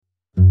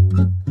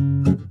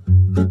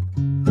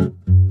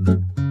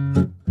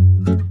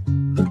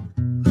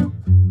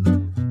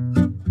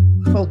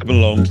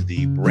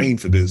Brain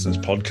for Business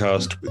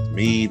podcast with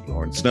me,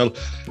 Lawrence Snell,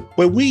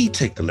 where we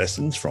take the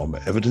lessons from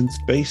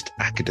evidence-based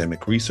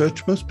academic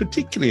research, most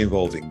particularly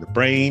involving the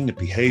brain,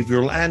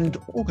 behavioral and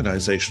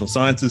organizational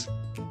sciences,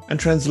 and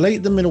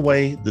translate them in a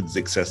way that is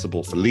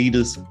accessible for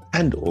leaders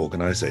and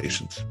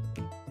organizations.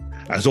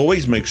 As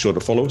always, make sure to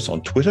follow us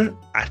on Twitter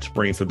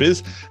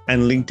 @Brain4Biz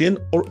and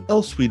LinkedIn, or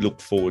else we look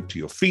forward to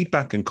your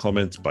feedback and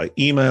comments by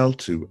email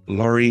to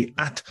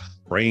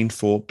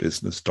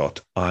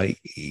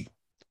laurie@brain4business.ie.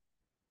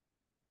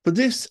 For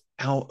this,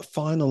 our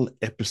final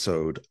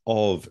episode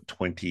of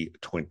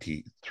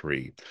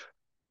 2023,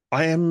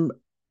 I am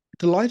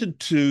delighted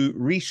to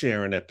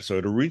reshare an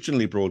episode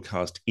originally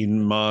broadcast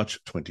in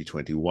March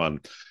 2021.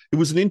 It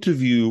was an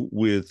interview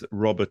with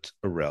Robert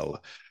Oerell.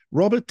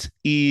 Robert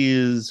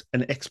is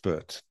an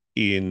expert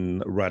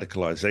in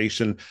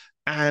radicalization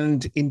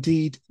and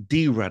indeed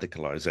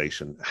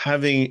de-radicalization,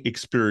 having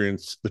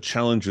experienced the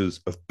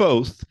challenges of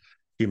both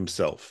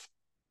himself.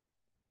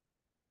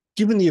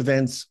 Given the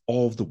events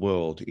of the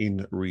world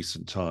in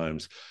recent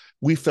times,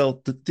 we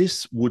felt that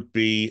this would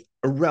be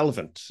a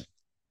relevant,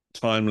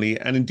 timely,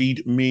 and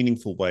indeed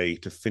meaningful way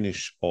to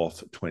finish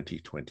off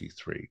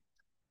 2023.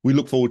 We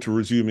look forward to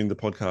resuming the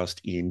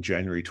podcast in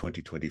January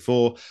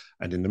 2024.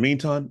 And in the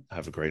meantime,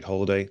 have a great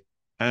holiday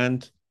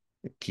and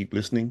keep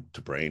listening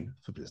to Brain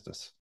for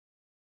Business.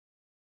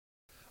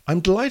 I'm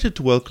delighted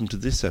to welcome to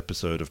this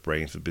episode of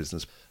Brain for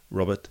Business,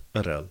 Robert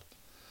Oerell.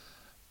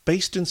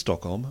 Based in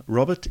Stockholm,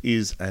 Robert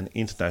is an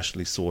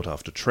internationally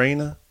sought-after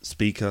trainer,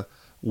 speaker,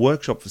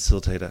 workshop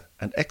facilitator,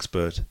 and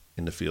expert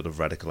in the field of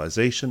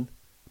radicalization,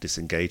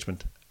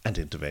 disengagement, and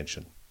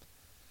intervention.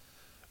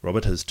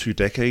 Robert has 2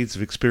 decades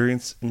of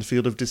experience in the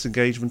field of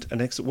disengagement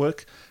and exit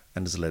work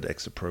and has led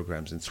exit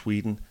programs in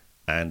Sweden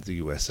and the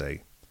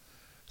USA.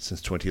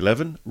 Since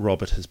 2011,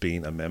 Robert has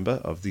been a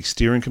member of the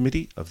steering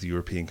committee of the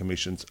European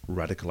Commission's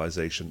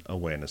Radicalization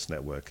Awareness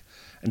Network,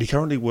 and he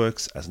currently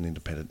works as an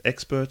independent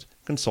expert,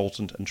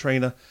 consultant and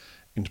trainer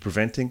in the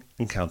preventing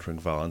and countering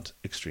violent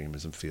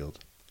extremism field.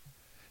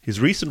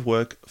 His recent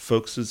work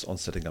focuses on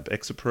setting up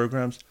exit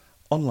programs,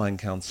 online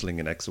counseling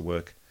in exit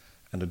work,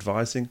 and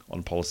advising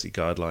on policy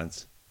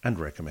guidelines and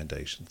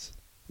recommendations.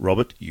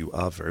 Robert, you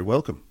are very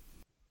welcome.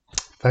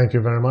 Thank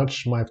you very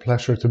much. My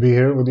pleasure to be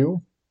here with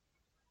you.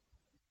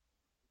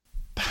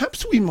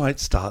 Perhaps we might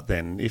start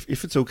then, if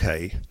it's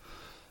okay,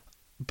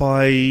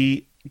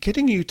 by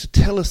getting you to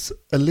tell us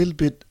a little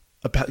bit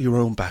about your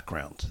own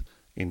background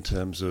in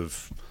terms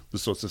of the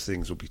sorts of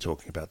things we'll be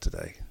talking about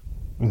today.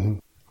 Mm-hmm.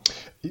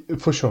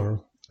 For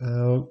sure.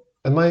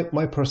 And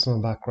my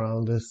personal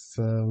background is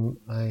I'm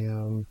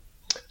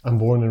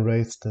born and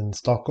raised in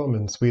Stockholm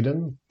in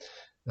Sweden.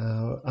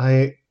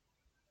 I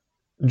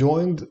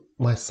joined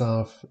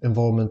myself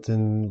involvement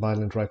in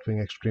violent right-wing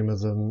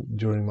extremism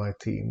during my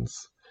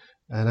teens.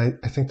 And I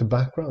think the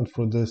background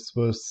for this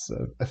was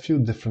a few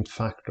different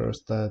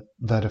factors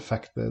that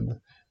affected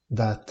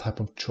that type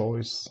of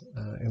choice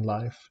in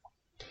life.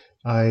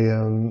 I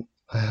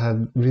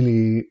had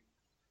really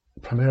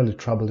primarily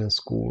trouble in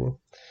school.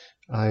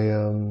 I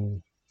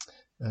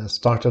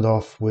started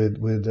off with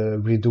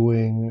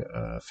redoing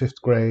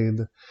 5th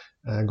grade,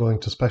 going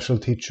to special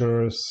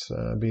teachers,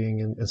 being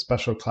in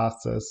special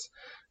classes,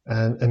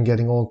 and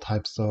getting all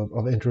types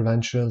of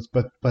interventions,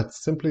 but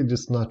simply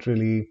just not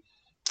really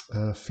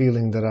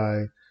feeling that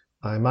I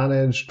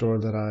managed or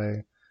that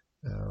I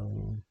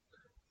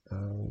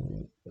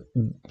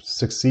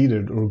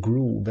succeeded or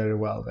grew very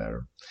well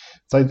there.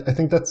 So I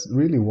think that's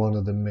really one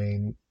of the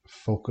main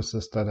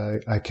focuses that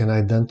I can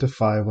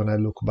identify when I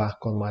look back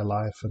on my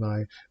life and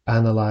I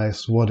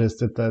analyze what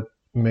is it that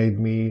made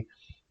me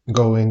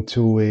go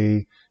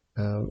into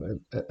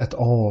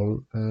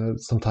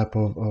some type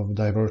of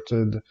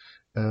diverted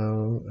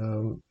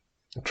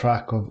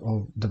track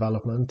of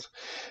development.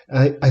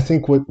 I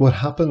think what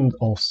happened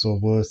also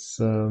was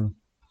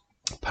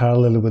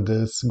parallel with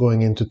this,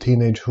 going into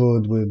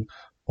teenagehood with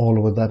all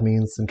of what that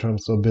means in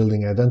terms of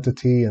building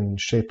identity and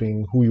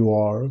shaping who you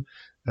are,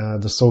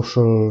 the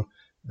social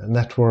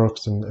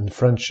networks and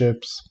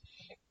friendships.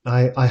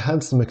 I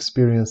had some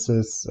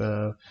experiences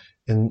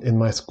in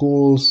my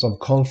schools of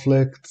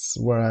conflicts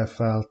where I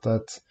felt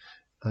that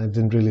I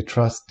didn't really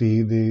trust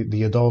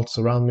the adults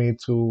around me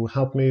to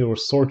help me or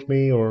sort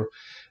me, or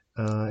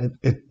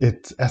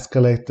it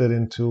escalated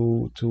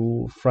into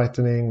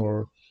frightening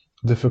or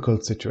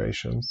difficult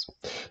situations.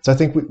 So I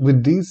think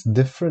with these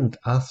different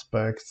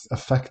aspects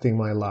affecting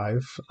my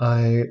life,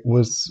 I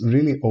was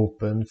really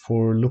open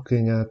for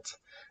looking at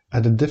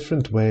a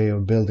different way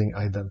of building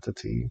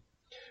identity,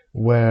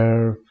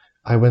 where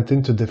I went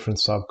into different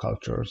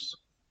subcultures.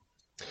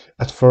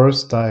 At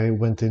first, I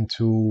went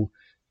into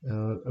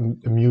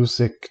a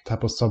music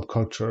type of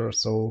subculture,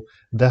 so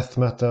death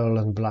metal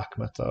and black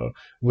metal,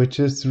 which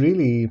is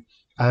really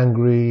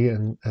angry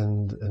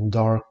and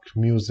dark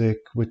music,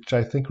 which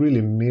I think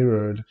really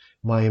mirrored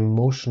my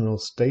emotional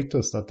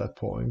status at that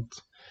point.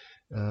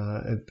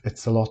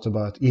 It's a lot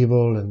about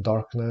evil and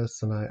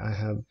darkness, and I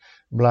had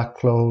black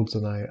clothes,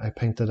 and I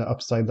painted an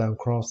upside down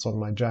cross on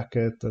my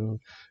jacket, and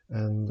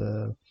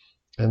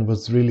and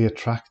was really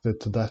attracted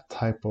to that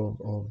type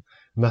of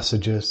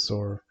messages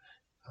or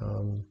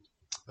um,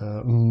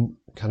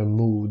 kind of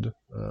mood.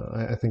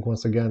 I think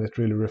once again it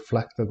really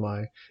reflected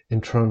my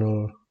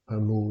internal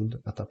mood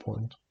at that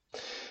point.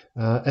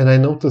 And I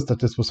noticed that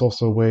this was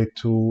also a way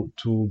to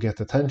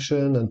get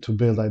attention and to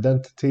build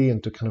identity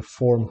and to kind of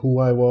form who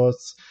I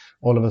was.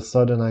 All of a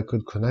sudden, I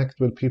could connect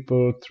with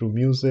people through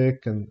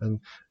music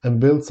and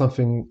build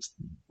something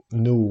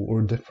new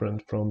or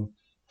different from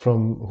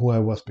who I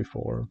was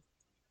before.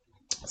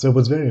 So it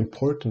was very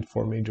important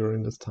for me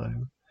during this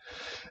time.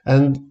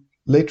 And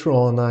later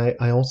on,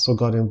 I also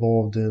got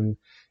involved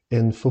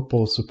in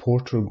football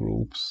supporter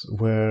groups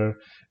where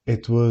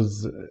it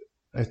was,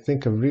 I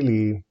think, a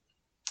very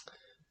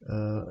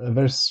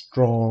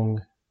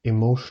strong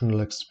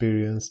emotional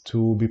experience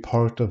to be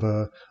part of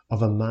a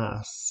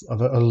mass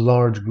of a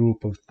large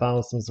group of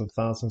thousands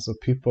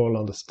of people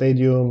on the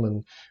stadium,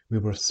 and we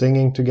were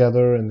singing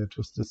together, and it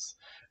was this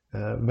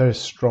very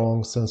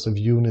strong sense of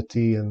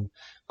unity and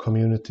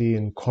community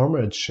and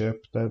comradeship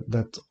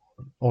that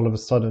all of a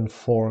sudden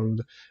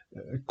formed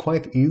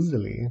quite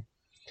easily,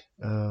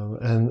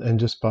 and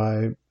just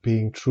by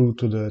being true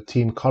to the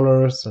team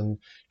colors and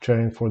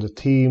cheering for the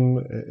team,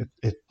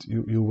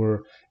 you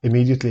were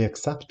immediately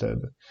accepted.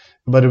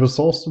 But it was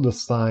also the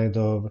side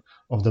of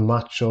the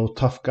macho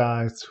tough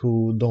guys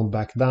who don't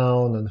back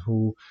down and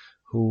who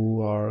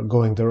are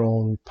going their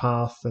own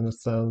path in a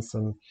sense,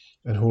 and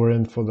who are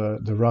in for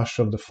the rush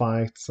of the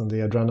fights and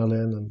the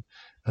adrenaline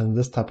and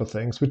this type of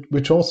things,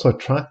 which also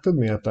attracted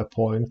me at that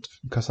point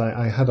because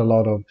I had a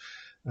lot of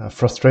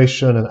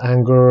frustration and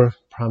anger,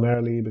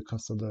 primarily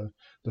because of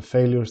the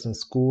failures in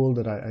school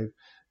that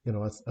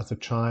as a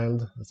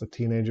child, as a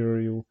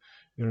teenager, you're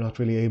not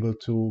really able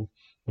to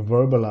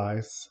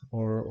verbalize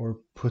or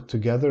put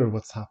together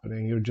what's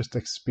happening. You're just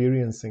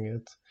experiencing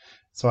it.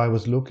 So I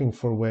was looking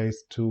for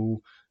ways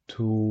to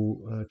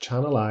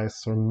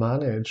channelize or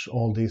manage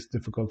all these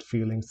difficult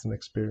feelings and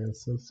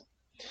experiences.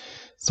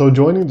 So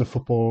joining the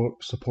football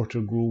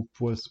supporter group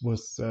was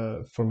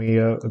for me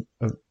a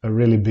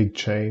really big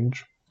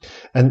change,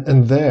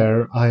 and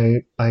there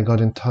I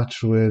got in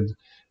touch with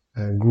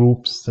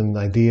groups and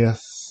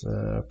ideas,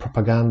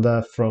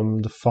 propaganda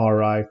from the far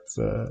right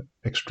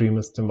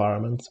extremist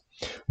environment,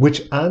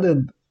 which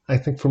added, I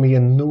think, for me a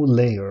new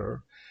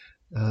layer,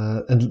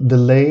 and the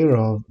layer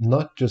of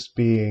not just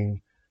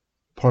being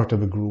part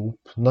of a group,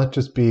 not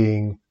just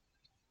being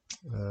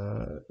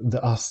the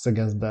us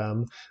against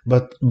them,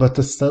 but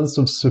the sense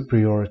of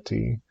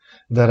superiority,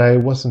 that I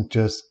wasn't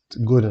just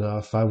good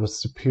enough, I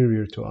was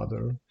superior to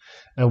other.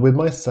 And with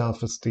my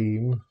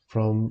self-esteem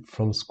from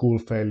school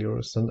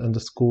failures, and the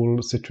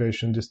school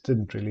situation just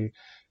didn't really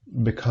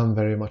become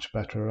very much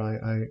better.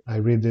 I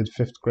redid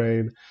fifth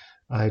grade.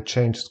 I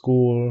changed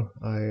school.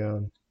 I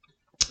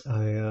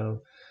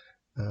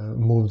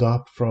moved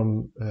up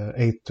from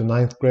eighth to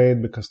ninth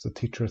grade because the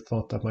teacher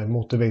thought that might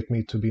motivate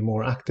me to be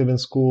more active in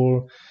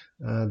school.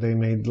 They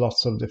made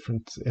lots of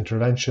different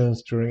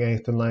interventions during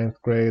eighth and ninth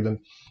grade, and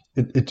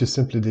it just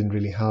simply didn't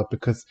really help,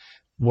 because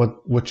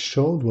what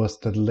showed was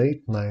that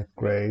late ninth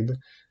grade,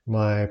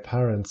 my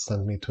parents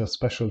sent me to a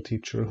special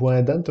teacher who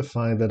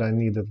identified that I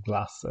needed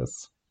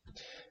glasses.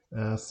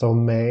 So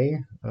May,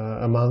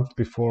 a month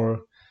before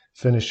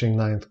finishing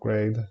ninth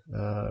grade,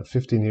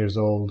 15 years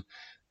old,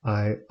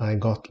 I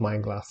got my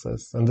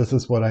glasses, and this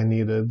is what I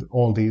needed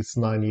all these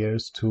 9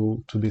 years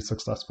to be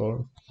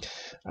successful.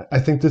 I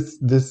think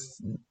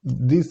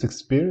these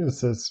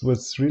experiences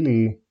was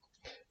really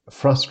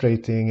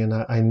frustrating, and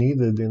I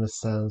needed, in a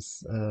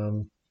sense,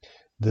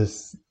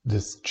 this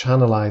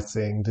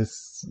channelizing,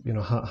 this,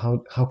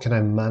 how can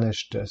I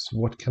manage this?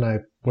 Where can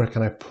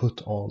I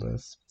put all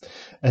this?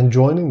 And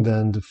joining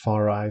then the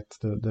far right,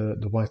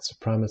 the white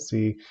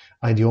supremacy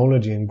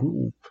ideology and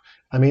group,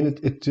 I mean,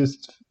 it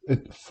just,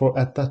 for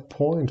at that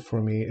point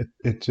for me,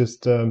 it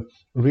just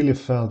really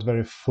felt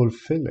very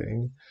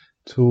fulfilling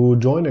to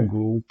join a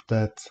group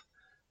that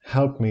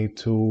helped me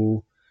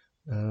to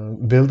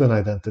build an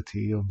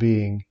identity of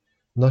being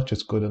not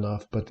just good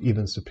enough, but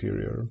even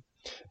superior,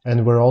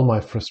 and where all my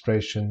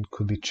frustration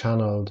could be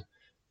channeled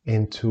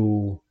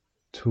into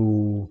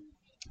to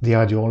the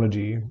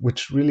ideology,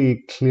 which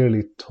really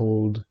clearly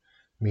told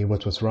me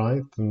what was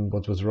right and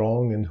what was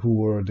wrong, and who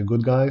were the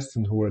good guys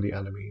and who were the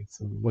enemies,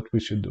 and what we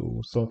should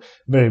do. So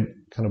very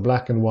kind of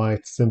black and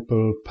white,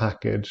 simple,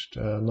 packaged,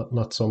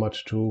 not so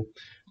much to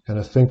kind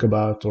of think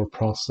about or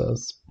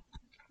process.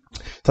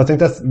 So I think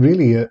that's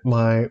really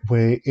my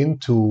way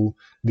into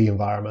the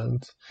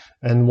environment.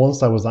 And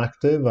once I was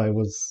active, I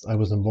was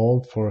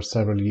involved for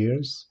several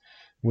years,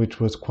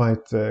 which was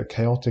quite a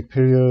chaotic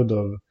period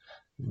of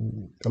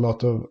a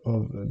lot of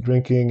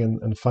drinking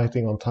and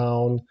fighting on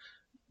town,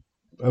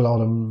 a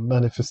lot of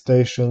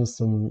manifestations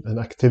and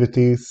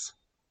activities.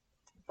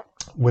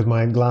 With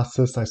my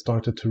glasses, I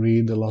started to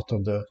read a lot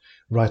of the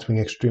right-wing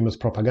extremist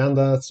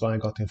propaganda, so I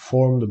got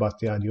informed about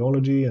the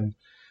ideology,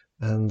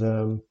 and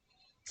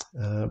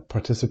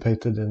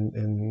participated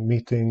in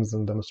meetings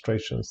and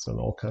demonstrations and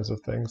all kinds of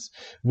things,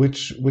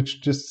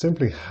 which just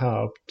simply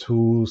helped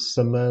to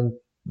cement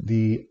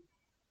the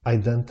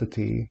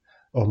identity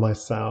of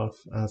myself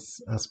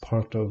as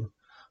part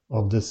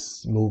of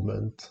this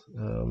movement.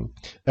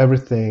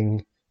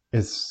 Everything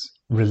is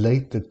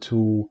related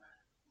to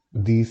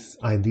these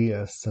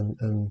ideas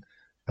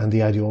and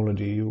the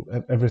ideology.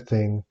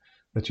 Everything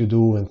that you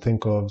do and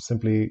think of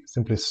simply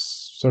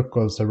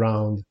circles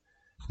around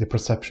the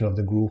perception of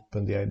the group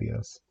and the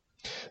ideas.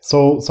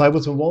 So I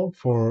was involved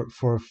for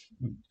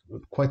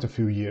quite a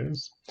few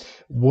years.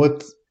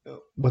 What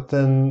what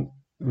then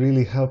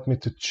really helped me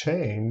to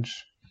change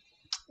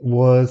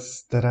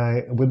was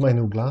that with my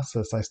new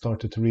glasses, I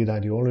started to read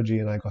ideology,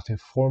 and I got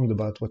informed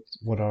about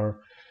what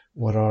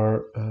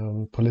our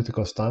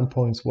political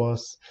standpoints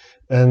was,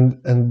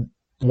 and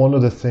one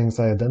of the things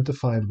I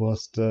identified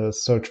was the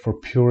search for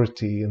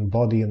purity in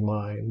body and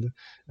mind,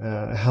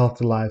 a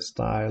healthy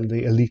lifestyle,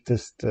 the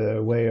elitist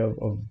way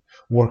of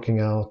working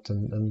out,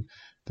 and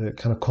the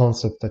kind of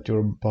concept that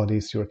your body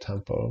is your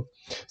temple.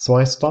 So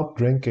I stopped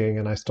drinking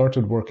and I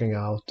started working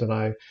out, and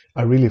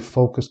I really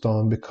focused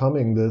on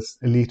becoming this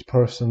elite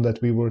person that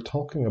we were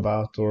talking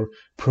about or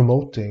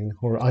promoting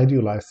or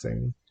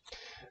idealizing.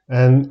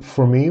 And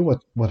for me,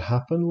 what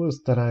happened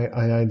was that I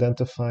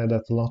identified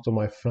that a lot of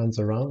my friends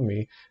around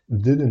me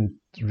didn't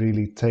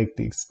really take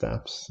these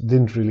steps,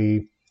 didn't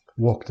really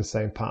walk the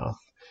same path.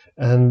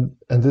 And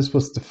this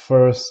was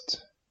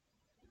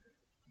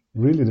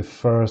really the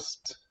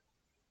first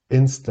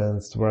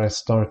instance where I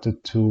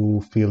started to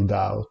feel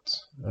doubt,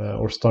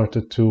 or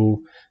started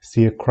to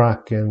see a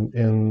crack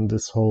in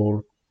this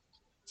whole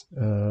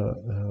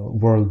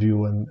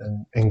worldview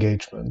and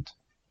engagement,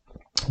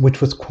 which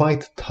was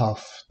quite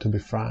tough, to be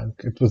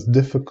frank. It was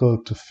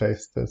difficult to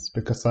face this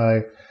because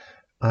I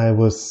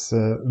was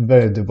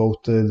very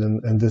devoted,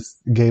 and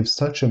this gave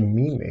such a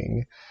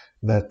meaning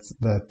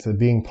that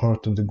being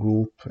part of the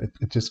group,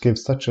 it just gave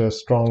such a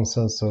strong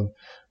sense of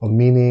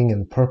meaning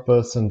and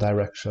purpose and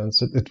direction.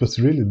 So it was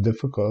really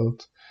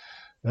difficult.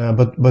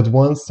 But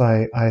once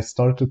I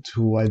started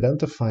to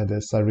identify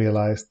this, I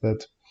realized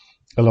that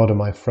a lot of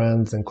my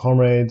friends and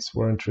comrades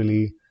weren't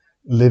really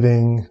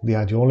living the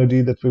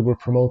ideology that we were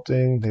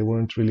promoting. They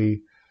weren't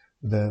really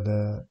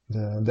the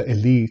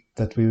elite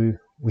that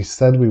we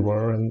said we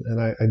were, and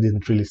I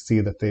didn't really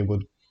see that they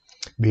would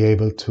be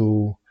able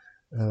to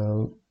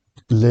uh,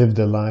 live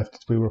the life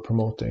that we were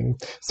promoting.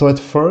 So at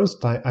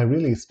first, I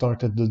really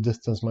started to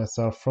distance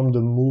myself from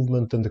the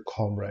movement and the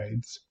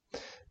comrades.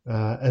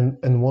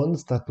 And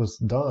once that was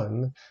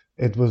done,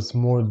 it was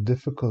more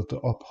difficult to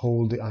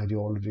uphold the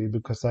ideology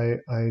because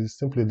I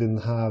simply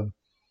didn't have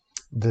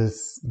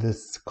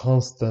this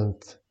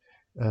constant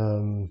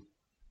um,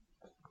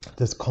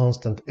 this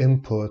constant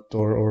input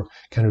or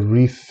kind of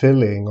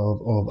refilling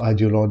of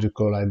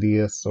ideological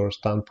ideas or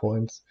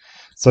standpoints.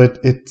 So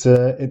it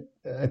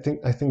I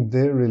think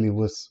there really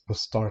was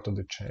start of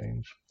the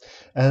change,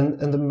 and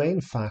the main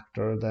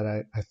factor that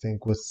I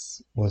think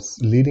was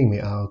leading me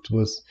out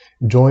was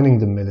joining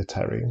the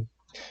military.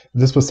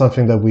 This was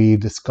something that we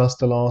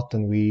discussed a lot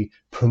and we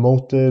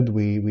promoted.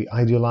 We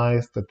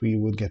idealized that we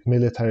would get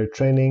military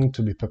training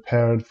to be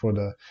prepared for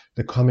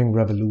the coming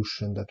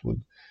revolution that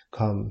would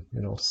come,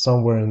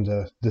 somewhere in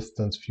the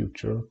distant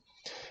future.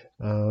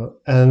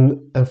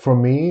 And for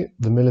me,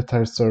 the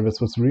military service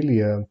was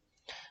really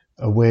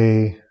a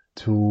way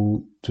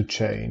to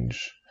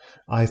change.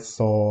 I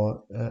saw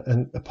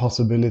a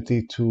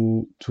possibility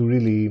to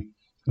really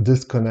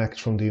disconnect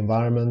from the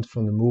environment,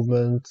 from the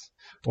movement,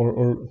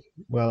 or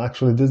well,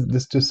 actually,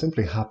 this just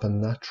simply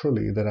happened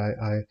naturally. That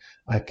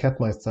I kept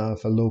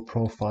myself a low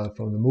profile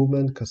from the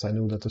movement because I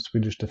knew that the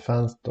Swedish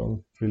defense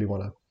don't really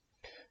want to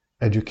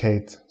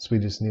educate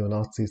Swedish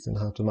neo-Nazis in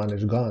how to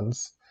manage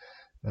guns.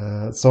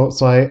 So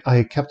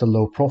I kept a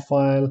low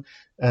profile,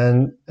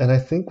 and I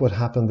think what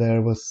happened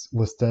there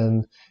was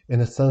then,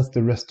 in a sense,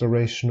 the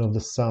restoration of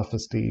the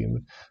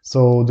self-esteem.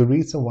 So the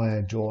reason why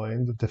I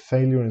joined, the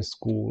failure in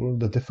school,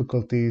 the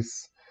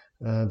difficulties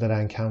that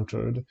I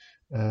encountered,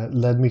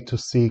 led me to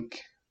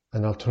seek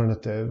an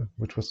alternative,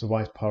 which was the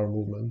white power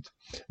movement.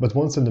 But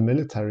once in the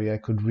military, I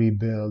could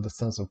rebuild a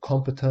sense of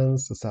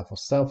competence, a sense of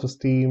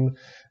self-esteem,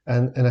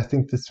 and I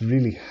think this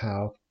really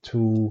helped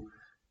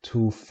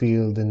to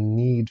feel the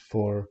need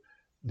for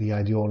the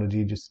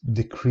ideology just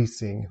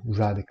decreasing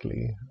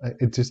radically.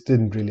 It just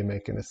didn't really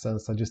make any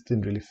sense. I just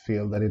didn't really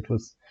feel that it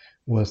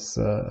was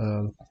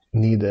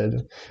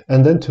needed.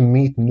 And then to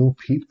meet new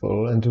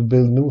people and to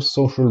build new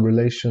social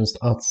relations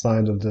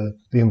outside of the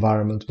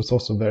environment was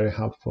also very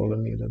helpful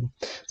and needed.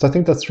 So I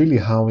think that's really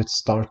how it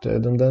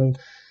started. And then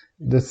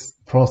this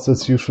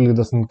process usually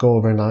doesn't go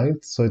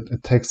overnight, so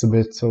it takes a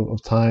bit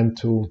of time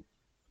to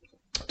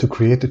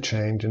create a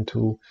change and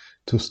to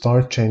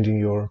start changing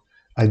your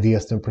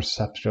ideas and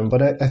perception.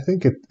 But I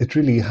think it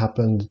really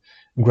happened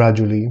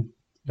gradually,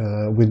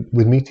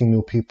 with meeting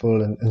new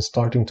people and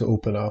starting to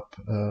open up,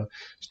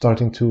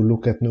 starting to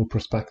look at new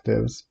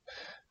perspectives.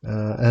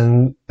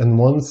 And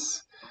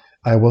once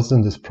I was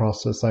in this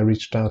process, I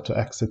reached out to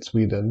Exit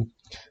Sweden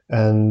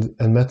and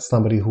met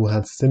somebody who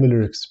had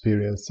similar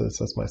experiences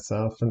as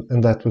myself.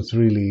 And that was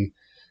really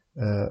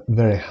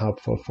very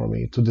helpful for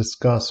me to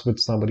discuss with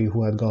somebody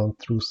who had gone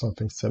through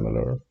something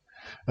similar.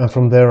 And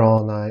from there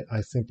on,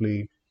 I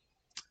simply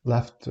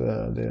left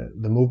the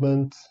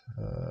movement.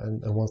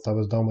 And once I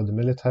was done with the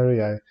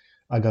military,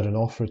 I got an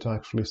offer to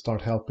actually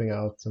start helping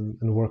out and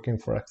working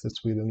for Exit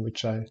Sweden,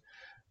 which I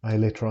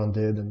later on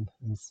did and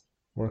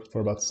worked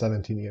for about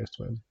 17 years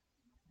with.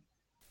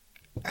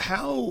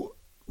 How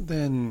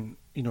then,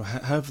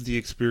 have the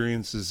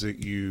experiences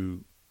that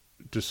you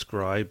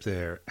describe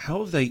there, how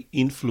have they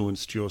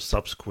influenced your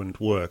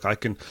subsequent work? I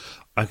can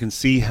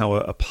see how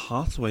a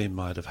pathway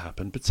might have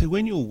happened, but say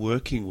when you're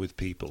working with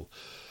people,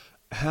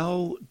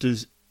 how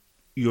does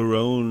your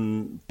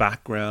own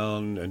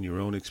background and your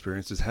own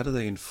experiences, how do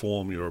they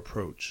inform your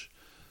approach?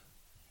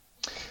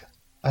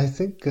 I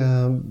think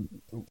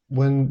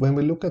when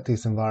we look at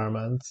these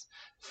environments,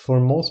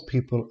 for most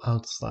people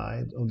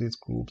outside of these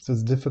groups,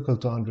 it's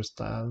difficult to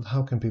understand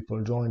how can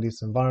people join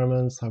these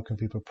environments, how can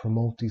people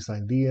promote these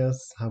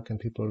ideas, how can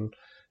people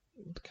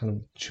kind of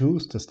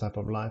choose this type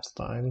of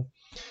lifestyle.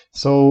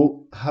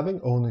 So having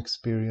own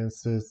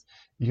experiences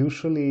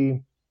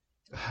usually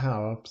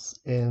helps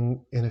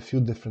in a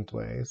few different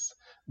ways,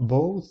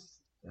 both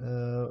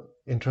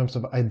in terms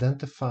of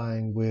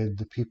identifying with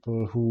the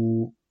people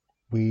who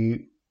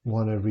we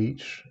want to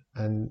reach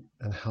and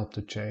help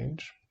to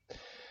change,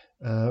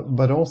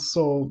 but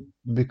also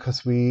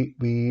because we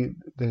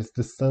there's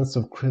this sense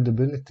of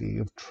credibility,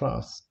 of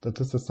trust, that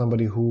this is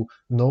somebody who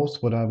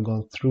knows what I've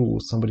gone through,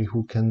 somebody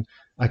who can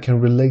I can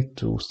relate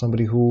to,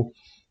 somebody who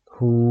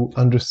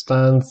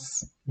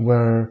understands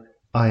where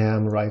I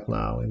am right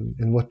now,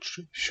 in what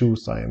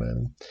shoes I am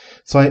in.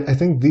 So I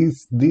think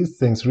these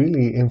things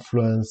really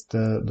influence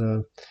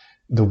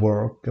the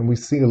work, and we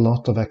see a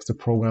lot of extra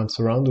programs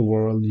around the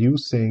world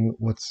using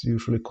what's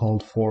usually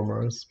called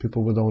formers,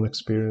 people with own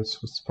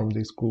experiences from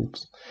these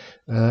groups,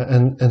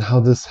 and how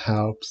this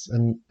helps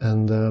and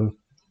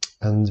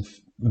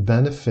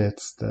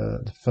benefits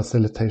the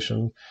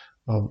facilitation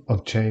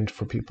of change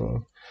for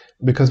people.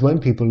 Because when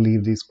people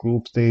leave these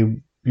groups, they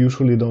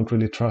usually don't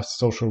really trust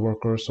social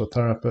workers or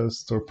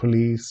therapists or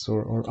police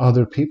or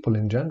other people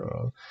in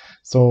general.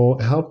 So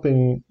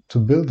helping to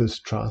build this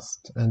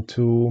trust and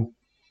to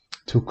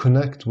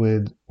connect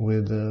with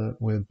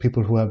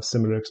people who have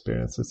similar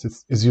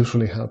experiences is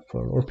usually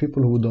helpful, or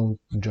people who don't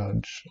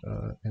judge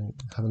and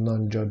have a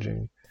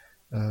non-judging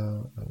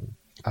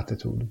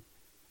attitude.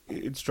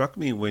 It struck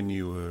me when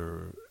you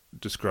were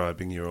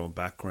describing your own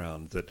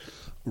background that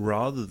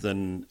rather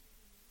than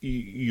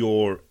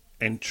your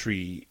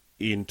entry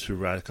into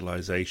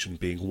radicalization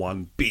being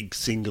one big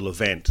single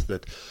event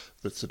that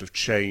sort of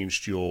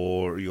changed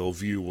your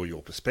view or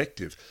your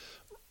perspective,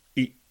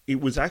 it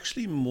was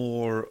actually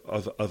more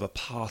of a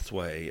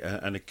pathway,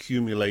 an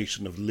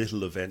accumulation of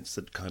little events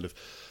that kind of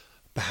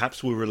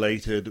perhaps were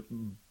related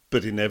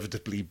but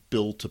inevitably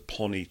built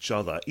upon each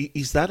other.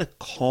 Is that a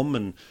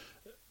common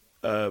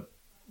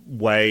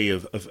way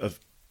of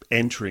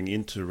entering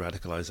into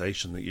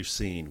radicalization that you've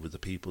seen with the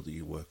people that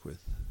you work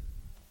with?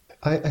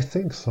 I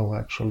think so,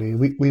 actually.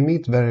 We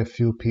meet very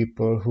few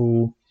people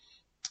who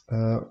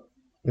uh,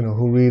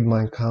 who read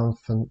Mein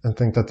Kampf and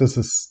think that this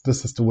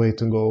is the way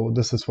to go,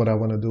 this is what I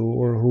want to do,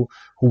 or who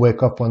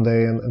wake up one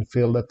day and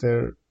feel that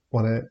they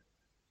want to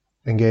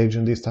engage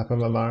in these type of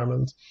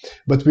environments.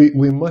 But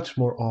we much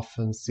more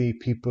often see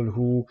people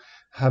who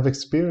have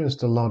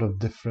experienced a lot of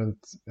different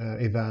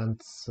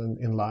events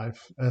in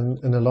life,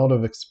 and a lot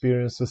of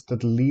experiences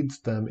that leads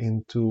them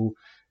into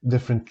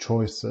different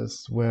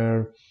choices,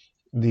 where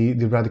the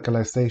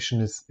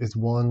radicalization is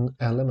one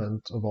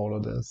element of all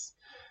of this.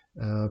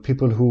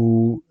 People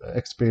who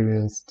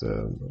experienced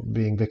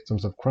being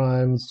victims of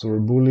crimes or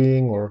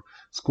bullying or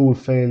school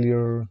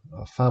failure,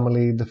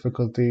 family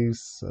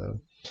difficulties,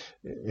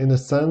 in a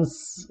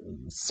sense,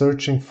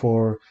 searching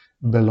for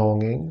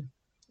belonging,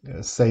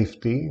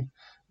 safety,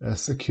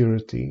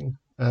 security,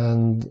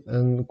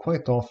 and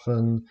quite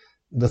often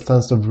the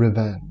sense of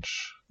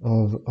revenge,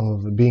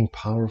 of being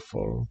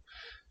powerful.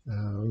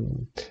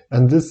 Um,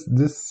 and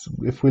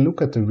if we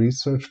look at the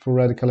research for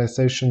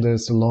radicalization,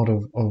 there's a lot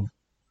of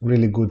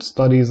really good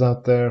studies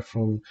out there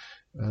from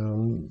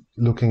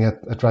looking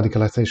at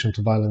radicalization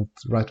to violent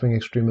right-wing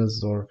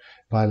extremists or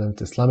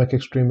violent Islamic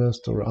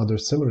extremists or other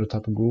similar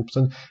type of groups,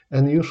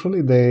 and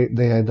usually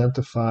they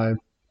identify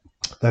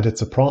that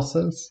it's a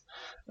process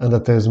and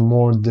that there's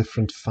more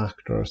different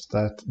factors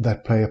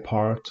that play a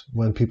part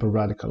when people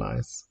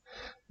radicalize.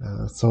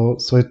 So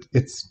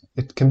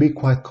it can be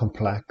quite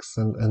complex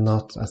and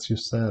not, as you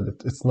said,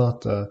 it's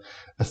not a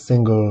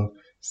single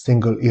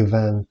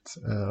event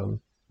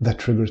that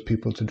triggers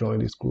people to join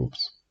these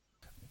groups.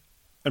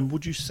 And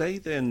would you say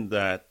then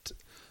that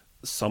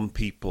some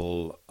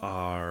people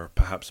are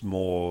perhaps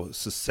more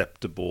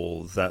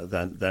susceptible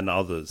than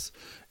others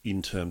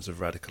in terms of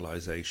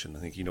radicalization?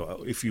 I think,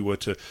 if you were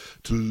to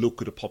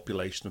look at a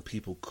population of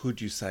people, could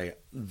you say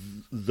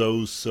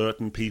those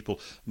certain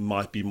people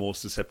might be more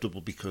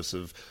susceptible because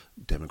of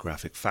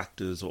demographic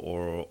factors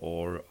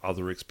or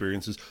other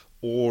experiences,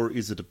 or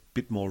is it a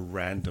bit more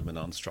random and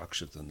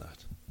unstructured than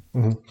that?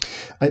 Mhm.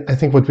 I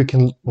think what we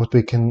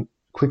can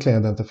quickly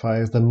identify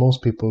is that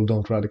most people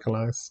don't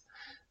radicalize.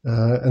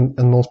 And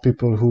most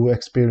people who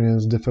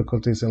experience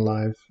difficulties in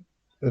life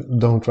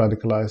don't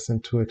radicalize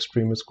into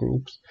extremist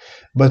groups.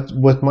 But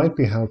what might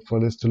be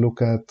helpful is to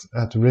look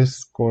at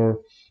risk or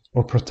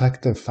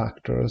protective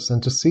factors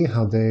and to see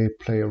how they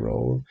play a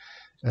role.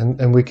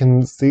 And we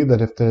can see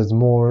that if there's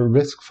more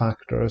risk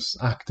factors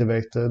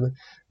activated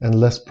and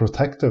less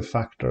protective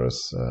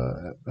factors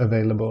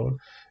available,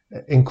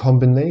 in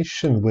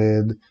combination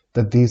with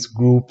that these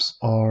groups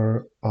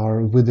are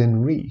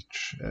within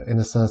reach, in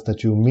a sense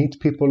that you meet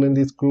people in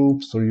these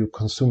groups or you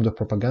consume the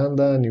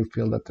propaganda and you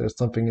feel that there's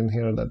something in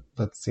here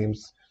that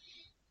seems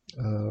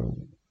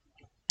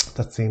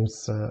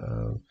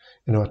uh,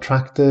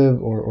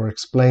 attractive or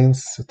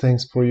explains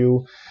things for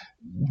you.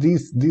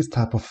 These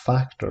type of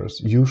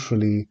factors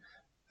usually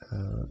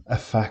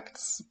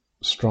affects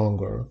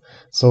stronger.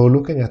 So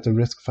looking at the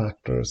risk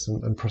factors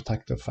and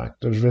protective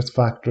factors, risk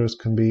factors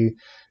can be,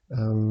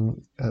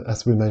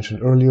 as we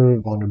mentioned earlier,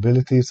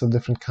 vulnerabilities of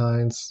different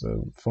kinds.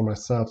 For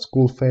myself,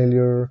 school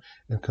failure,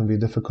 it can be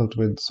difficult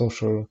with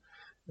social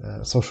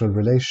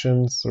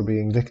relations or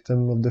being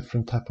victim of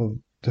different type of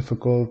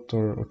difficult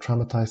or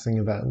traumatizing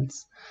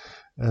events.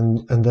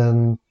 And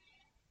then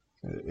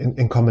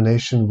in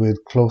combination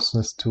with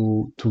closeness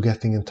to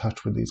getting in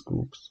touch with these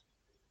groups.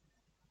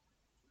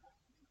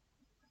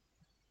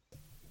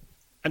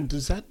 And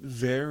does that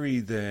vary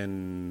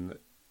then,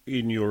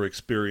 in your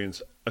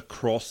experience,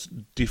 across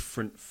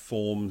different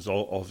forms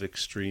of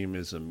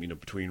extremism?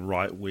 Between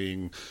right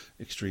wing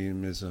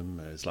extremism,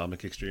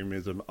 Islamic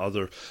extremism,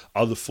 other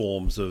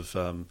forms of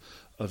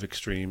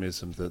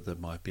extremism that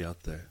might be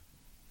out there.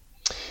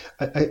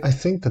 I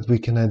think that we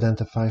can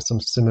identify some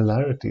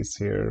similarities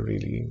here,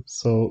 really.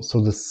 So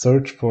the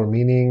search for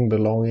meaning,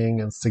 belonging,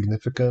 and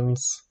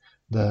significance,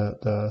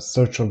 the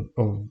search of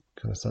kind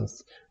of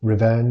sense,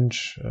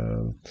 revenge,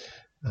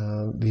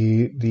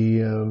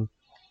 the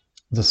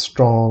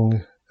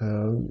strong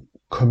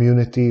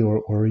community,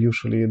 or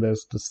usually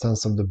there's the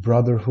sense of the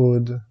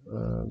brotherhood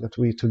that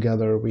we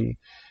together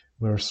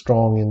we're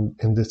strong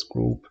in this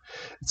group.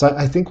 So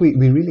I think we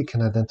really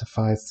can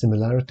identify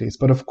similarities,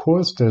 but of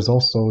course there's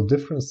also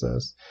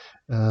differences.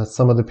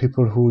 Some of the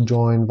people who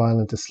join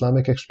violent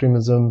Islamic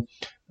extremism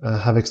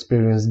have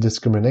experienced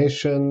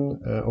discrimination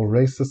or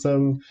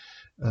racism,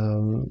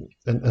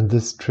 and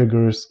this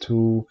triggers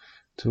to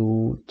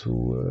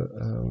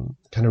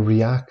kind of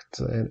react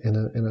in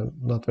a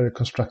not very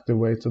constructive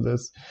way to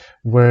this,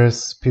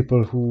 whereas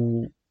people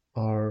who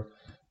are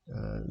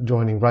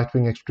joining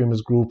right-wing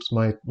extremist groups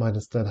might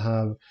instead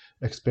have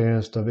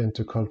experienced of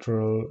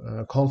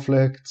intercultural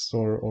conflicts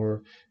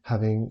or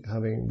having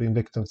been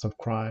victims of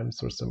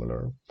crimes or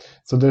similar.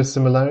 So there's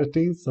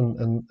similarities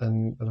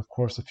and of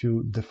course a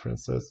few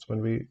differences when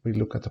we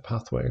look at the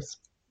pathways.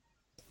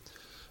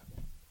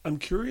 I'm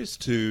curious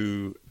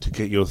to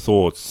get your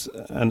thoughts,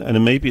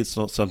 and maybe it's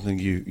not something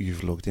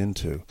you've looked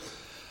into,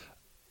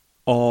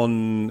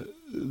 on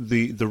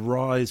the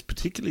rise,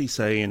 particularly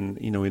say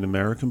in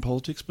American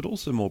politics, but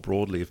also more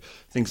broadly, of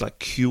things like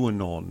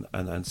QAnon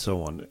and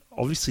so on.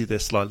 Obviously, they're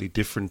slightly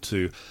different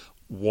to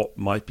what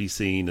might be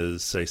seen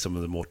as, say, some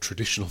of the more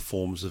traditional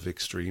forms of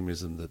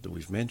extremism that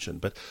we've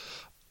mentioned. But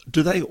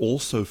do they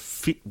also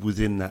fit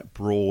within that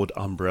broad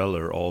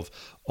umbrella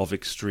of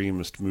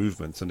extremist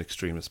movements and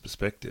extremist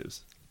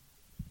perspectives?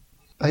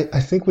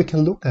 I think we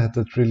can look at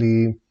it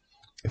really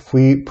if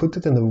we put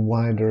it in a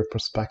wider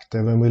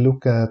perspective and we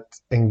look at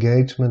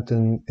engagement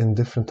in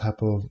different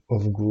type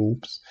of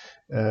groups,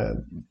 uh,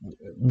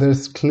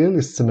 there's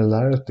clearly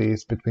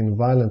similarities between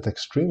violent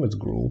extremist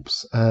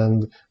groups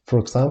and, for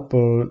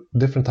example,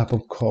 different type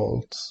of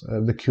cults,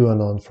 the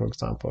QAnon, for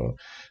example,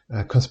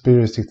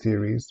 conspiracy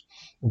theories,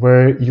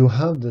 where you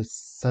have this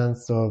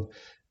sense of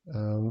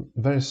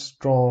very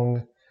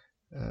strong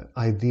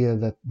idea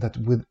that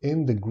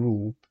within the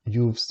group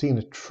you've seen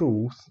a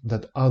truth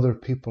that other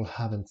people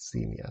haven't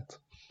seen yet.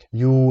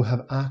 You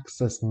have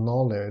accessed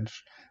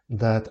knowledge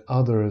that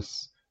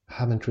others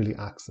haven't really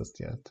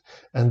accessed yet,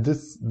 and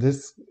this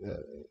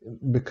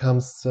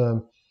becomes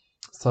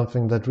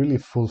something that really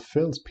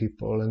fulfills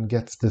people and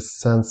gets this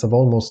sense of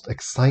almost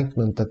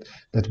excitement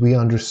that we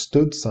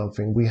understood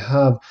something. We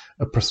have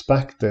a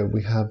perspective.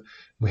 We have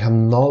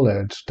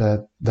knowledge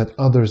that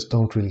others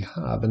don't really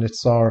have, and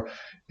it's our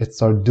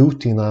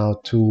duty now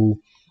to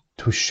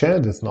share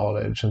this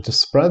knowledge and to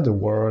spread the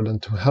word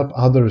and to help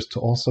others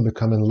to also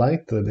become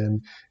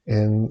enlightened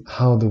in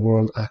how the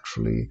world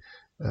actually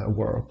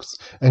works.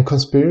 And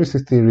conspiracy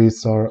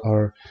theories are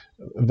a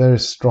very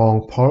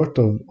strong part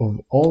of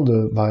all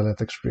the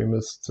violent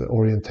extremist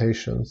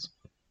orientations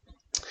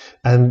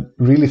and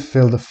really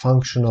fill the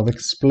function of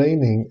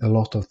explaining a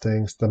lot of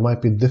things that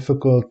might be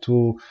difficult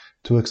to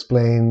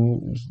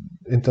explain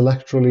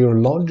intellectually or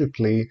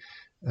logically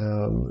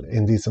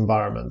in these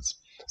environments.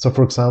 So,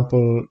 for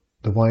example,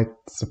 the white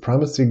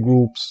supremacy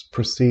groups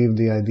perceive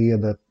the idea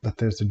that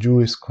there's a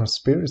Jewish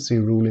conspiracy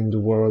ruling the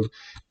world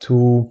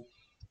to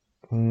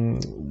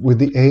with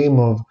the aim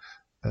of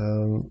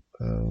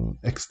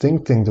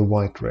extincting the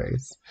white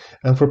race.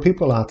 And for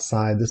people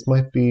outside, this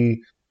might be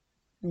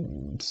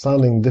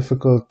sounding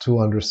difficult to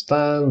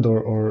understand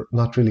or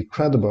not really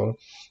credible.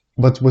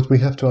 But what we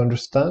have to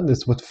understand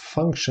is what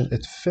function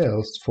it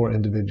fills for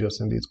individuals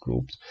in these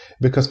groups.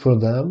 Because for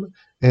them,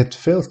 it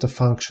fills the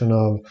function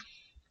of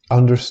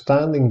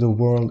understanding the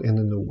world in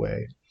a new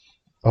way,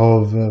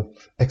 of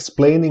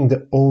explaining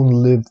their own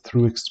lived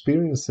through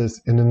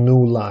experiences in a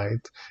new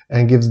light,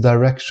 and gives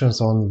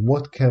directions on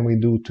what can we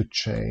do to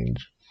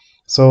change.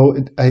 So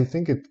I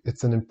think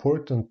it's an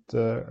important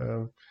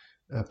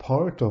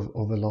part of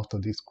a lot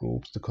of these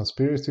groups, the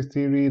conspiracy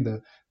theory, the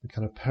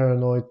kind of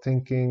paranoid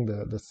thinking,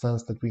 the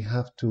sense that we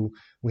have to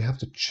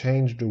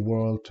change the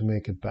world to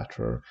make it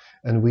better,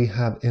 and we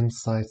have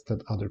insights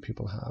that other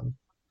people have.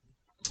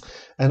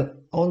 And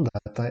on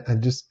that, I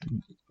just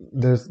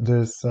there's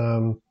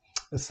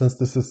since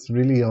this is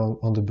really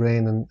on the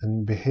brain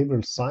and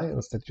behavioral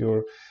science that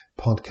your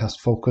podcast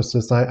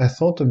focuses, I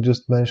thought of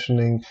just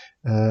mentioning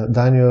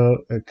Daniel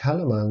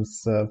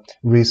Kahneman's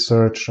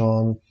research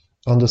on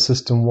the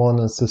system one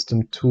and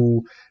system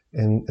two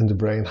in the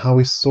brain, how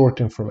we sort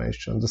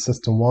information. The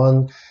system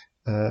one,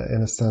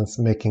 in a sense,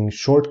 making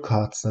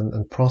shortcuts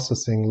and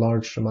processing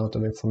large amount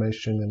of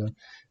information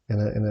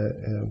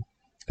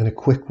in a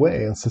quick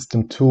way, and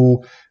system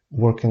two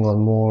working on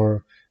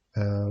more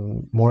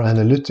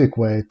analytic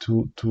way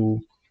to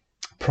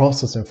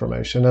process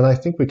information. And I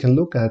think we can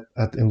look at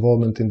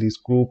involvement in these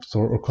groups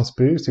or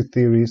conspiracy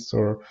theories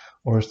or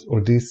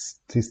these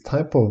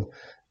type of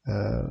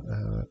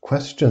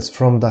questions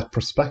from that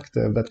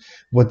perspective, that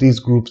what these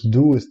groups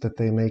do is that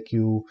they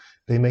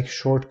make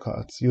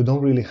shortcuts. You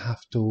don't really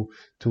have to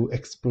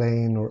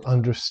explain or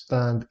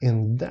understand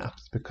in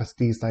depth, because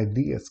these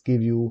ideas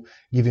give you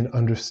an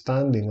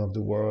understanding of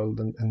the world,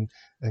 and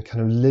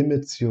kind of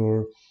limits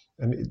your,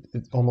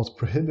 it almost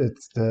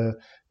prohibits the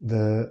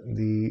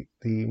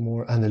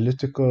more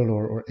analytical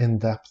or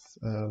in-depth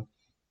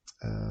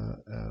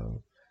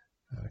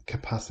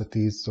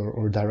capacities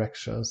or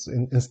directions,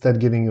 instead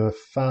giving you a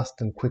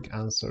fast and quick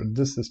answer.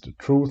 This is the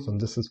truth,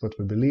 and this is what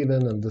we believe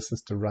in, and this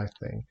is the right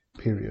thing,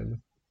 period.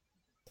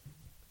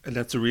 And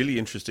that's a really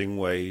interesting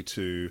way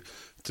to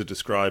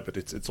describe it.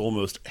 It's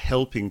almost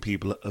helping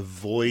people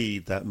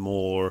avoid that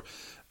more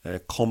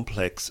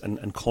complex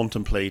and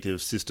contemplative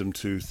system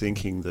two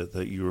thinking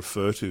that you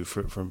refer to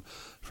from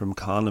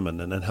Kahneman,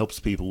 and it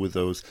helps people with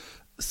those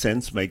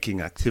sense-making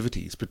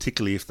activities,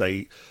 particularly if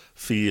they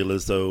feel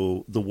as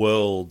though the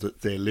world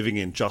that they're living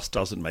in just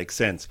doesn't make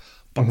sense.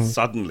 But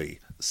suddenly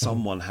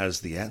someone has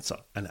the answer,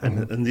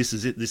 and this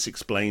is it. This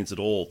explains it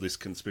all. This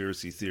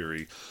conspiracy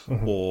theory,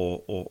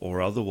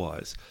 or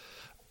otherwise.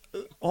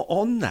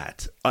 On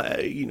that,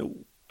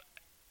 I'm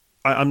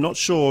not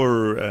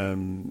sure,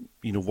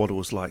 what it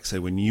was like, say,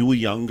 when you were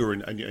younger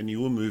and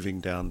you were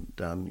moving down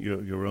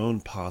your own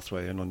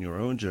pathway and on your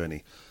own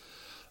journey.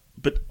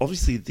 But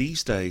obviously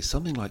these days,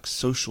 something like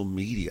social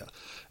media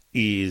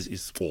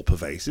is all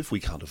pervasive.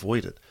 We can't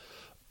avoid it.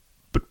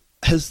 But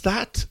has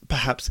that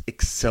perhaps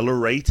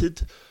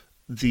accelerated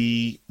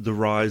the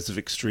rise of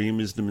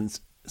extremism in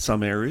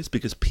some areas,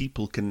 because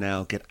people can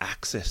now get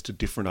access to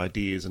different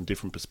ideas and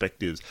different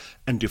perspectives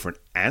and different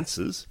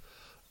answers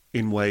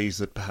in ways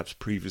that perhaps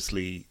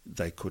previously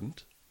they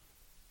couldn't?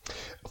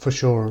 For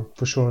sure.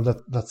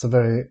 That's a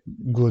very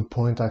good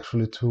point,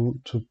 actually, to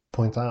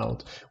point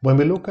out. When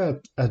we look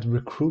at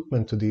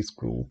recruitment to these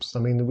groups, I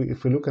mean,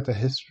 if we look at the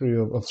history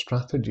of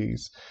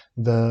strategies,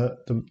 the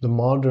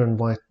modern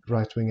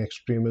right-wing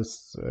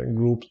extremist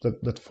groups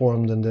that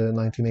formed in the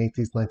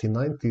 1980s,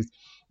 1990s,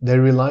 they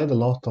relied a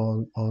lot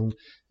on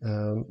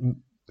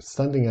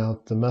sending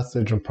out the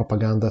message and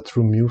propaganda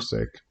through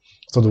music.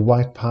 So the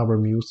white power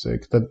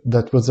music,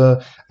 that was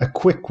a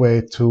quick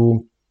way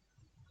to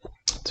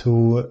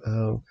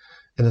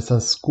in a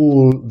sense,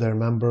 school their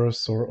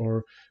members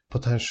or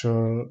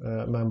potential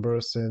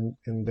members in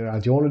their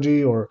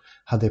ideology, or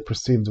how they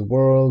perceive the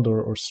world,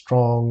 or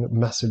strong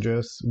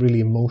messages, really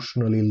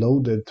emotionally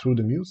loaded through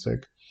the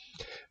music.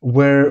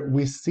 Where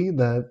we see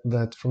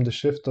that from the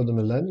shift of the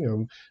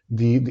millennium,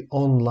 the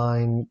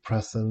online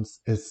presence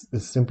is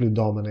simply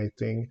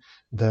dominating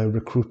the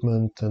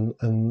recruitment and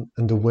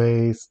the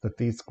ways that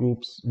these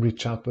groups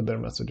reach out with their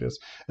messages.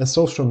 And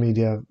social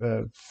media,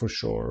 for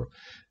sure.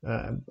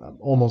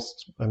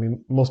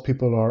 Most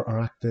people are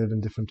active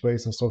in different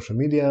ways on social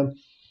media.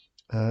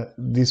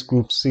 These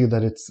groups see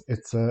that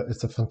it's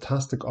a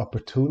fantastic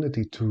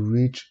opportunity to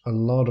reach a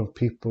lot of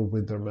people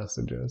with their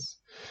messages.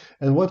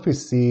 And what we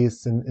see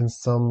is in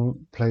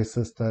some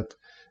places that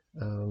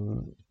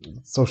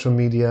social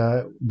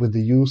media, with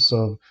the use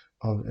of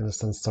in a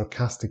sense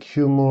sarcastic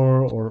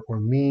humor or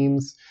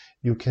memes,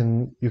 you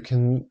can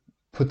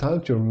put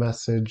out your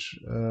message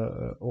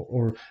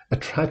or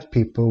attract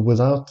people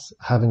without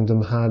having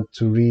them had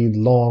to read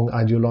long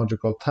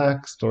ideological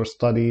text or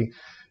study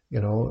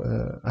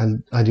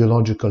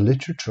ideological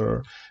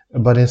literature,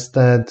 but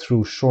instead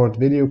through short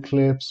video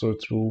clips, or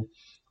through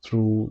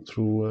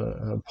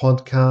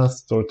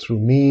podcasts, or through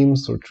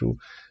memes, or through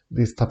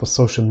this type of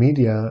social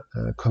media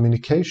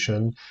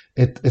communication,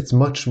 it's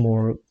much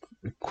more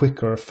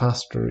quicker,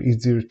 faster,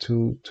 easier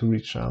to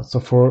reach out. So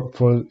for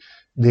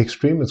the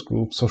extremist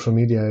groups, social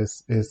media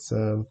is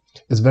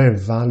very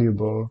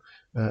valuable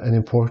and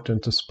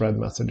important to spread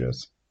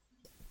messages.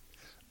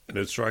 And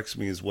it strikes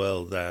me as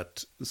well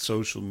that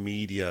social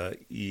media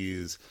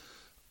is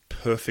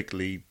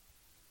perfectly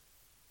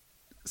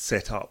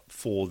set up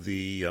for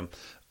the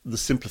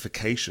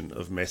simplification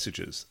of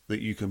messages,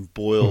 that you can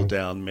boil Mhm,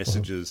 down mhm,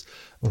 messages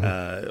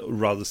mhm.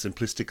 rather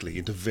simplistically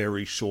into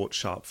very short,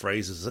 sharp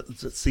phrases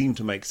that seem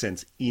to make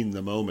sense in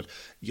the moment.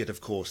 Yet,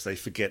 of course, they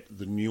forget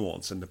the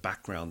nuance and the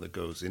background that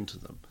goes into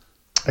them.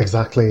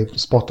 Exactly,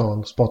 spot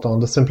on.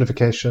 The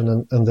simplification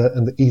and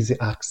the easy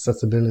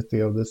accessibility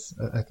of this,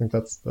 I think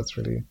that's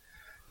really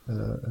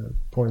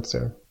points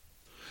there.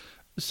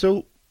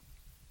 So,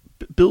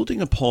 building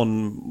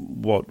upon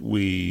what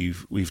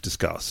we've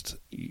discussed,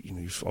 you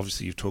know,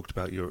 you've talked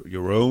about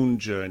your own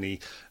journey.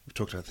 We've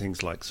talked about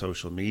things like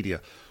social media.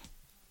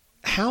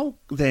 How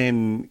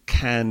then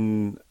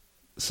can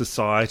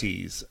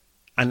societies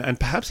and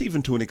perhaps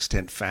even to an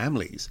extent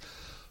families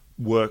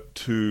work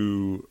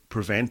to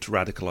prevent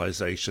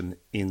radicalization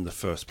in the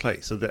first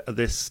place? Are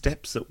there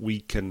steps that we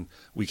can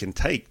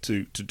take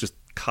to just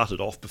cut it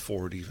off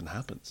before it even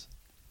happens?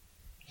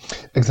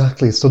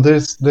 Exactly. So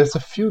there's a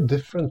few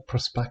different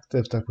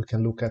perspectives that we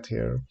can look at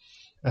here,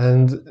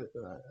 and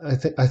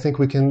I think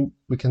we can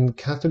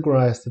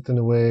categorize it in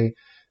a way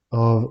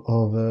of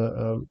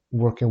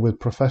working with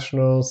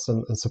professionals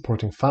and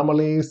supporting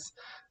families,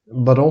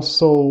 but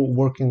also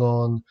working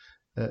on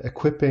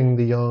equipping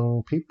the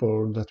young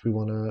people that we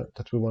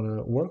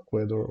wanna work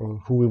with, or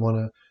who we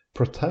wanna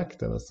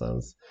protect in a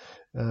sense.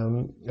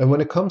 And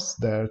when it comes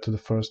there to the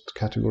first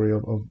category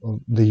of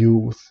the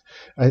youth,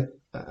 I,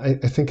 I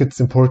think it's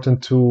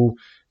important to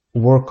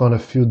work on a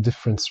few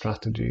different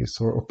strategies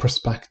or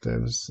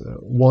perspectives.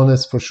 One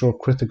is for sure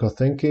critical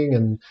thinking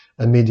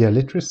and media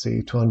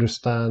literacy to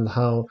understand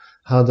how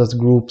does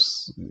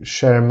groups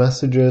share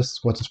messages,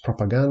 what is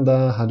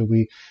propaganda, how do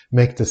we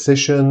make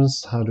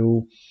decisions, how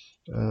do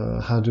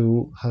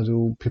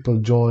people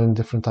join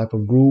different type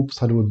of groups,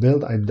 how do we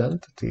build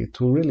identity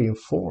to really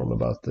inform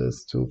about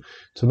this, to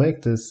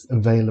make this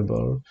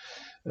available.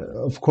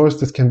 Of course,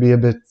 this can be a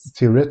bit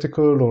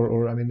theoretical,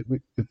 or I mean,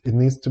 it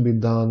needs to be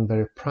done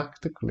very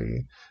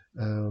practically.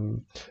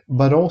 Um,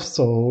 but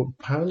also,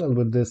 parallel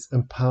with this,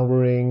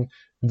 empowering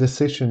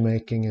decision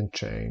making and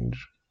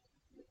change.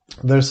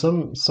 There's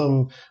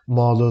some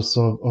models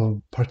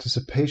of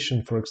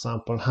participation, for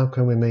example. How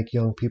can we make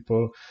young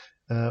people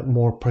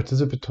more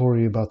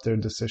participatory about their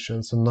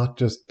decisions and not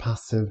just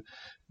passive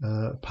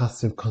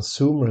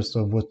consumers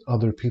of what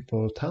other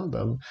people tell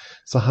them?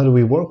 So how do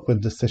we work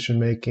with decision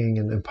making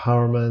and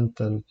empowerment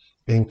and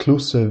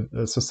inclusive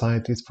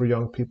societies for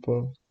young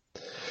people?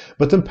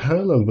 But in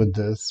parallel with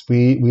this,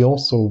 we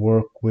also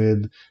work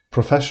with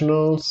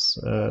professionals,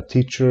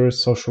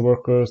 teachers, social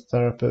workers,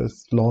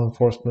 therapists, law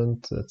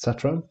enforcement,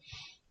 etc.,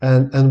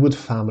 and with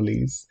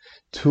families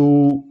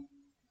to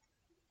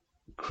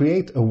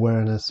create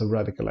awareness of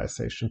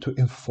radicalization, to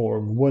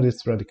inform what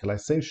is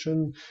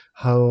radicalization,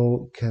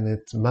 how can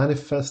it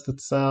manifest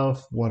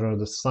itself, what are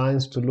the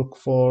signs to look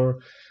for,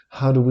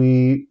 how do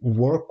we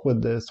work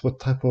with this, what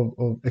type of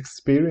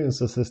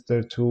experiences is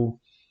there to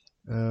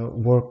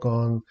work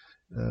on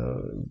uh,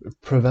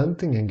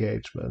 preventing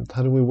engagement?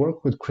 How do we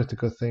work with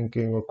critical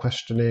thinking or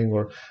questioning,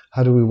 or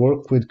how do we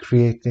work with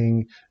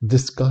creating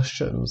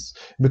discussions?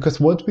 Because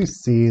what we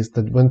see is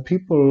that when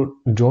people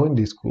join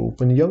these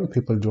groups, when young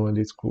people join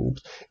these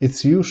groups,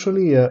 it's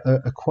usually a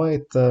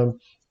quite a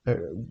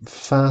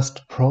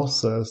fast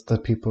process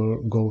that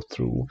people go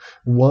through.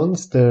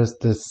 Once there's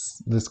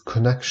this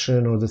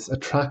connection or this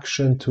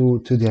attraction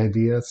to the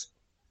ideas,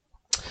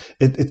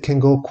 it can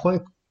go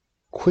quite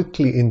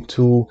quickly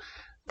into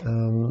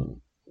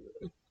um,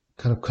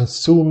 kind of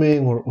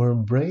consuming or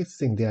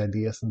embracing the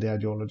ideas and the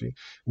ideology,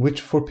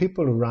 which for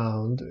people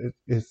around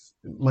it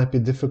might be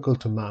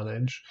difficult to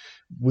manage.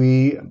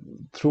 We,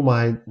 through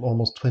my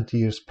almost 20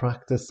 years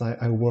practice,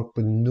 I work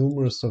with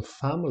numerous of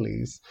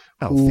families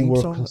Our who theme were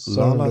song,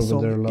 La concerned La over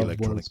Song, their loved electronic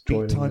ones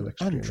beat joining time, in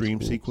and extremist dream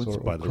groups sequence or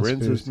by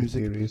Lorenzo's conspiracy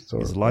Music theories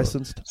is or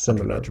licensed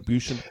under an similar.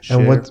 attribution,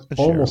 And share what and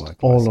share almost alike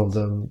all of license.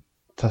 them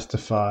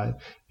testify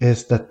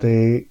is that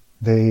they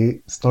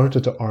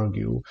started to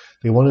argue.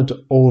 They wanted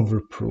to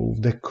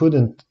overprove. They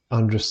couldn't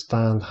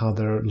understand how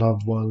their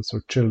loved ones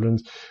or children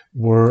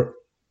were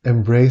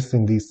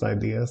embracing these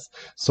ideas.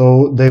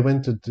 So they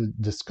went to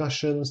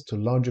discussions, to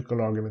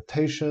logical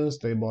argumentations.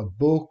 They bought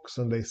books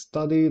and they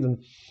studied,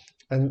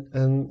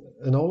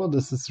 and all of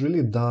this is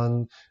really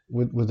done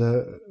with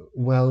a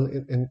well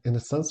in a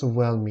sense of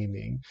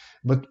well-meaning,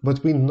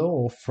 but we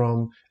know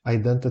from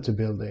identity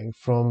building,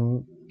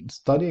 from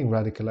studying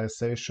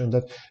radicalization,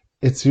 that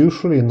it's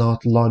usually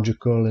not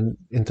logical and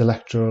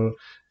intellectual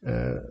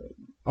uh,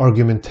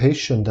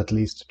 argumentation that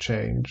leads to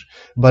change,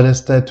 but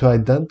instead to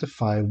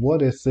identify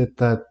what is it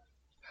that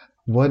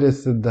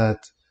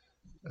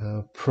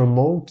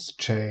promotes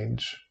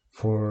change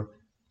for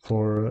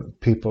for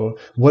people?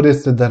 What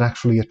is it that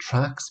actually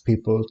attracts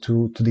people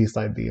to these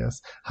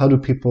ideas? How do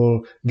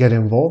people get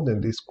involved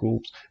in these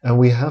groups? And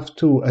we have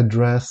to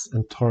address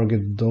and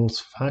target those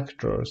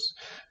factors.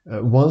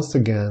 Once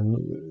again,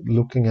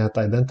 looking at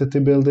identity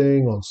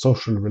building, on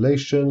social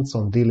relations,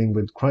 on dealing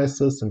with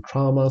crisis and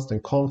traumas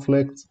and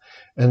conflicts,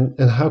 and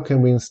how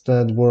can we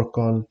instead work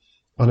on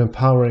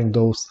empowering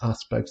those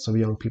aspects of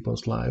young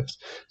people's lives.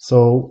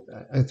 So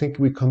I think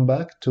we come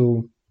back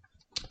to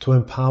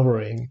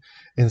empowering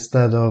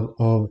instead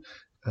of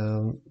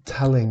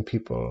telling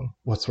people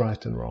what's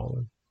right and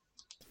wrong.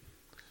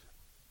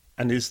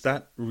 And is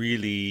that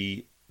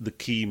really the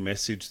key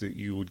message that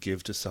you would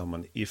give to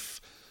someone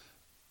if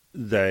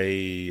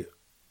they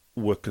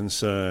were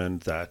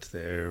concerned that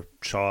their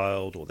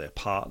child or their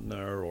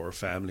partner or a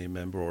family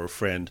member or a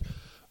friend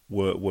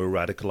were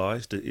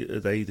radicalized? Are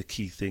they the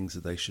key things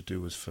that they should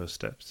do as first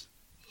steps?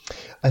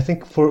 I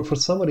think for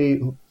somebody,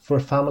 for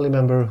a family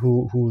member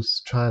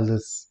whose child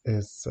is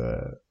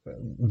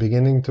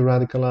beginning to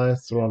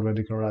radicalize or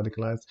already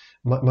radicalized,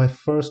 my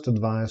first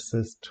advice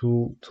is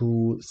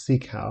to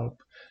seek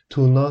help,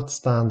 to not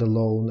stand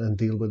alone and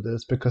deal with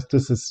this, because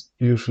this is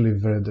usually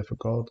very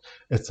difficult.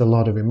 It's a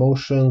lot of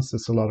emotions,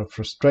 it's a lot of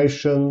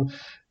frustration,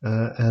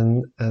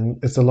 and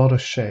it's a lot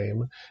of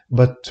shame.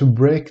 But to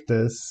break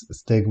this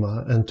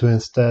stigma and to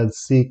instead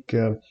seek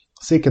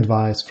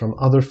advice from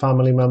other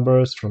family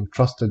members, from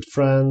trusted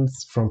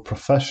friends, from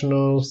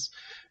professionals,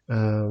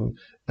 um,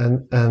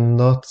 and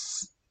not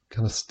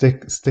kind of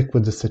stick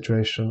with the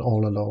situation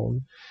all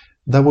alone.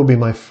 That would be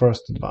my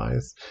first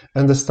advice.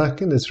 And the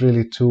second is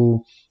really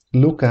to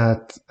look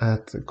at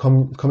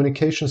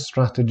communication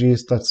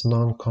strategies that's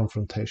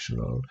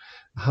non-confrontational.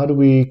 How do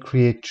we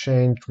create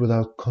change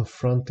without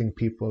confronting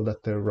people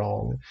that they're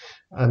wrong?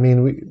 I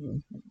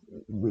mean,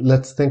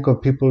 let's think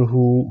of people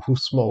who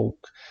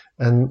smoke,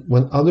 and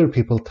when other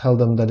people tell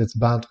them that it's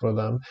bad for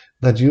them,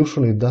 that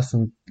usually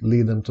doesn't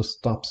lead them to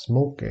stop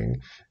smoking,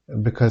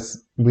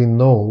 because we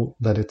know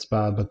that it's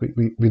bad, but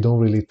we don't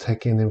really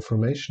take in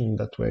information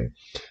that way.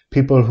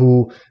 People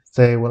who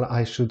say, well,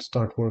 I should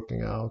start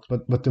working out,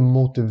 but the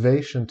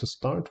motivation to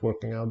start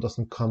working out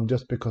doesn't come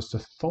just because the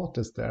thought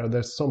is there.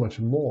 There's so much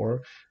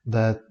more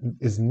that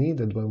is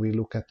needed when we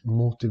look at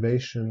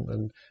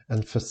motivation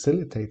and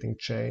facilitating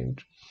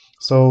change.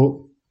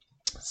 So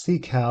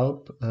seek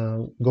help,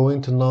 go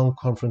into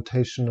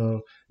non-confrontational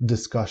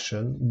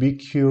discussion, be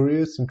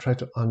curious and try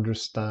to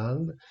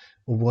understand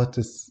what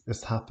is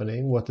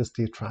happening, what is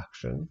the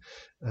attraction,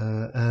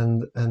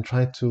 and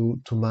try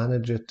to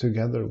manage it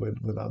together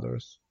with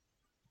others.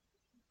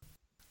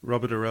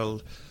 Robert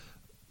Oerell,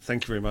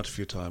 thank you very much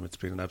for your time. It's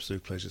been an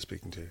absolute pleasure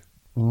speaking to you.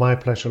 My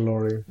pleasure,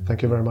 Laurie.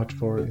 Thank you very much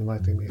for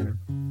inviting me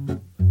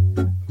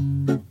here.